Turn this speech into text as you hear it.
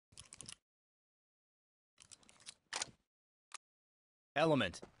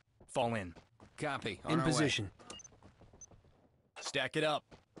Element. Fall in. Copy. In position. Stack it up.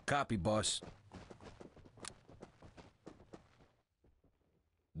 Copy, boss.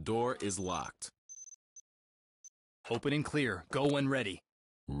 Door is locked. Open and clear. Go when ready.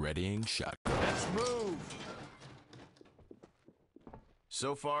 Readying shot. Let's move!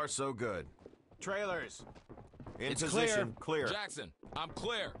 So far, so good. Trailers. In It's position. Clear. Jackson, I'm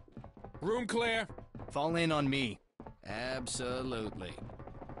clear. Room clear. Fall in on me. Absolutely.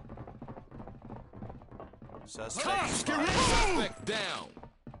 Suspect spotted. Suspect down.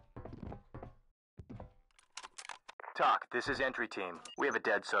 TOC, this is entry team. We have a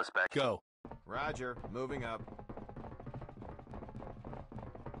dead suspect. Go. Roger. Moving up.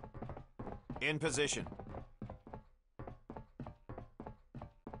 In position.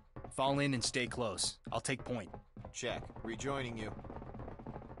 Fall in and stay close. I'll take point. Check. Rejoining you.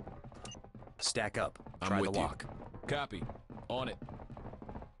 Stack up. I'm Try the with you. lock. Copy. On it.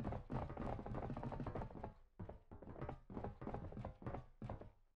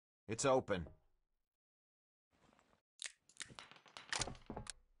 It's open.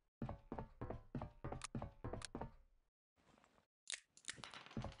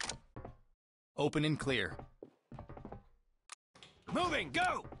 Open and clear. Moving,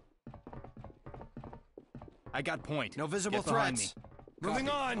 go! I got point. No visible Get behind threats. me. Moving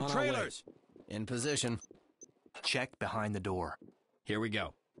Copy. on, our trailers. way. In position. Check behind the door. Here we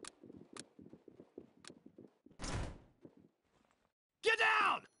go. Get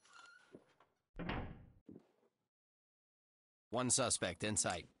down! One suspect in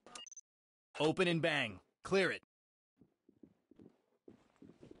sight. Open and bang. Clear it.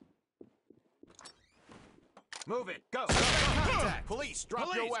 Move it. Go. Contact. Police, drop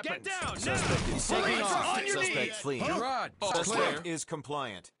your Police, weapons. get down, Suspect now! is Police, taking off. on your Suspect knees! fleeing. Gerard, Suspect is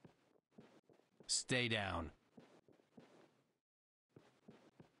compliant. Stay down.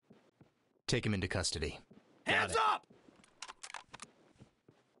 Take him into custody. Hands up!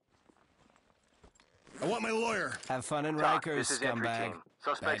 I want my lawyer. Have fun in TOC, Rikers, this is entry scumbag. team.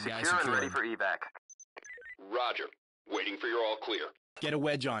 Suspect Bad guy secure and ready secured. for evac. Roger. Waiting for your all clear. Get a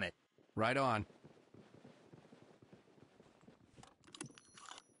wedge on it. Right on.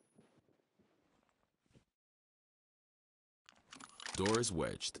 Door is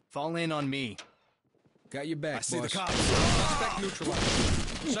wedged. Fall in on me. Got your back, I see the boss. cops. Suspect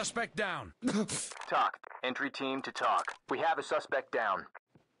neutralized. Suspect down. TOC, entry team to TOC. We have a suspect down.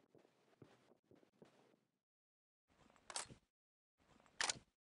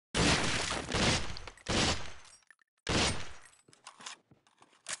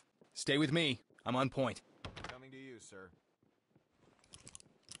 Stay with me. I'm on point. Coming to you, sir.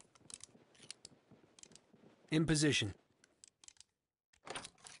 In position.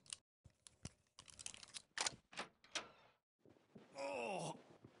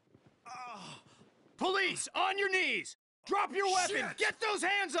 Police, on your knees! Drop your weapon! Get those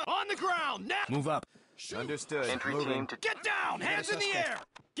hands up! On the ground, now! Move up. Understood. Entry Moving. team to Get down! Hands in the suspect. air!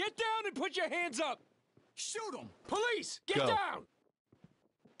 Get down and put your hands up. Shoot them! Police, get Go. down.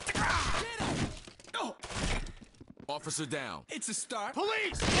 Officer down. It's a start.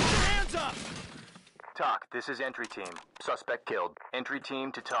 Police, get your hands up! TOC, this is entry team. Suspect killed. Entry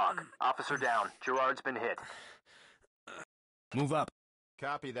team to TOC. Officer down. Gerard's been hit. Move up.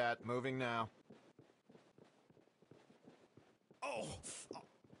 Copy that. Moving now. Oh,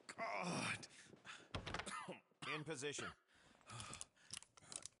 God. In position.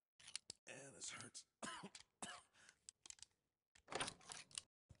 This hurts.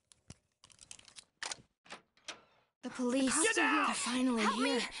 The police. Get down! They're finally Help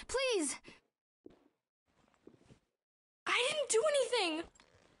here. me, please! I didn't do anything!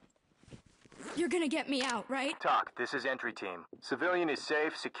 You're gonna get me out, right? TOC, this is entry team. Civilian is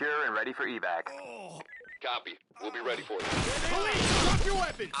safe, secure, and ready for evac. Copy. We'll be ready for you. Police, drop your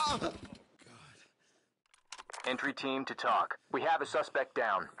weapons! Entry team to TOC. We have a suspect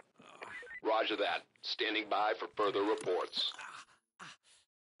down. Roger that. Standing by for further reports.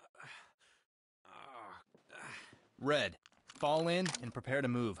 Red. Fall in and prepare to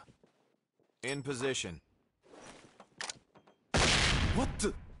move. In position. What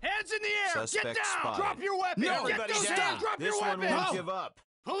the? Hands in the air! Suspect Get down! spotted. Drop your weapon! No. Get Everybody those down. down! Drop This your one weapon! won't give up.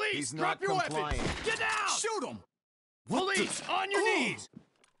 Police, He's drop not your compliant. weapon! Get down! Shoot him! Police, on your knees!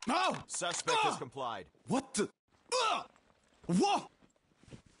 No! Suspect has complied. What the? Whoa!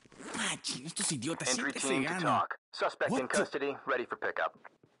 Estos idiotas Entry siempre se team to ganan. TOC. Suspect What in the- custody, ready for pickup.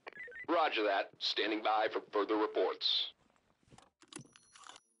 Roger that. Standing by for further reports.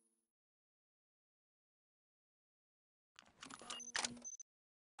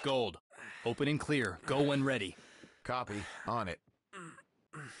 Gold. Open and clear. Go when ready. Copy. On it.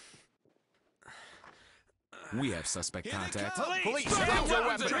 We have suspect contact. Police! Drop Drop your your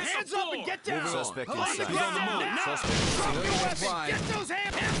weapons! weapons! Hands up and get down! Suspect On the inside. ground! Now! Now! Drop your weapons! Get those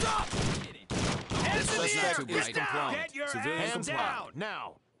hands up! Hands in the air! Suspect Get down! Get your Civilian hands compliant. down!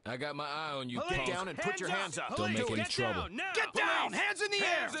 Now! I got my eye on you, Police, punk. down and put your hands up. Don't make any Get trouble. down now! Get down! Hands in the air!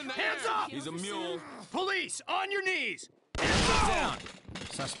 Hands in the Hands air. up! He's a mule. Police, on your knees! Hands up! Down.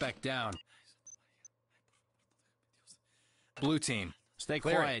 Suspect down. Blue team. Stay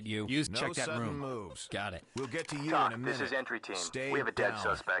Clear quiet, it. you. Use No check that sudden room. moves. Got it. We'll get to you Talk, in a minute. this is entry team. Stay We have a dead down.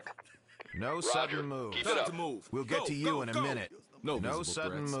 suspect. No sudden moves. Keep it up. Move. We'll get to you in a minute. No No visible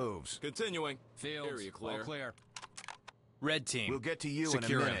sudden threats. moves. Continuing. Fields, Area clear. all clear. Red team. We'll get to you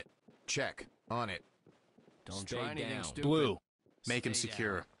Secure in a him. minute. Check. On it. Don't Stay try anything down. stupid. Blue. Make him Stay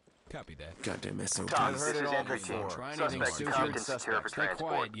secure. Copy that. Goddamn SOB. Talk, I've this heard is it all entry team. before. Try anything Suspect stupid. cuffed and secure for Stay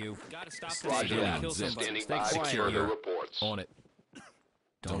transport. quiet, you. Gotta stop this. Roger Kill that. somebody. Standing Stay by for quiet, further you. reports. On it.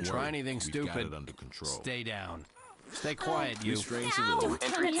 Don't try worry. anything We've got stupid. it under control. Stay down. Stay quiet, you. Restrain Ow! civilian.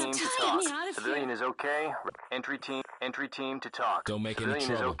 Entry team to Tie me out talk. of Civilian here. is okay. Entry team to talk. Don't make any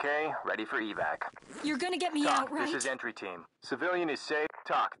Civilian is trouble. okay. Ready for evac. You're gonna get me Talk, out, right? this is entry team. Civilian is safe.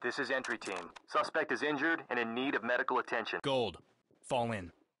 Talk, this is entry team. Suspect is injured and in need of medical attention. Gold. Fall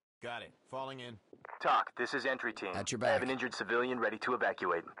in. Got it. Falling in. Talk, this is entry team. At your I have back. an injured civilian ready to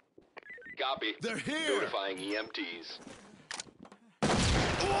evacuate. Copy. They're here. Notifying EMTs.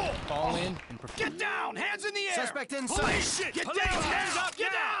 Fall in and prepare. Get down! Hands in the air! Suspect inside. Police! Get Police, down! hands Now! up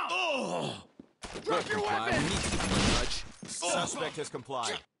Get now! down! Drop your Comply. We weapon! need to give him a touch. Suspect has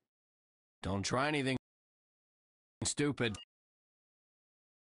complied. Don't try anything stupid.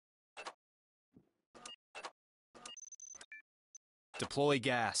 Deploy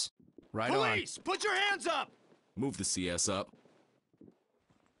gas. Right Police, put your hands up! Move the CS up.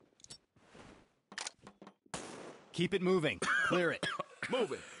 Keep it moving. Clear it.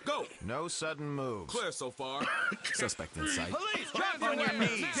 Move it. Go. No sudden moves. Clear so far. Suspect in sight. Police, drop on your your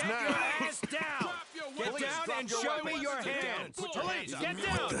weapons! knees Get now. your ass down! Get down and show me your hands! Police, get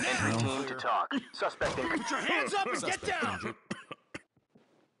down! Entry team to talk. Suspect in Put your hands up and get down!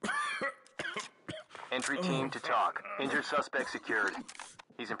 Entry team to talk. Injured suspect secured.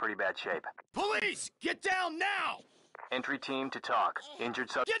 He's in pretty bad shape. Police! Get down now! Entry team to talk. Injured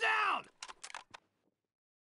suspect. Get down!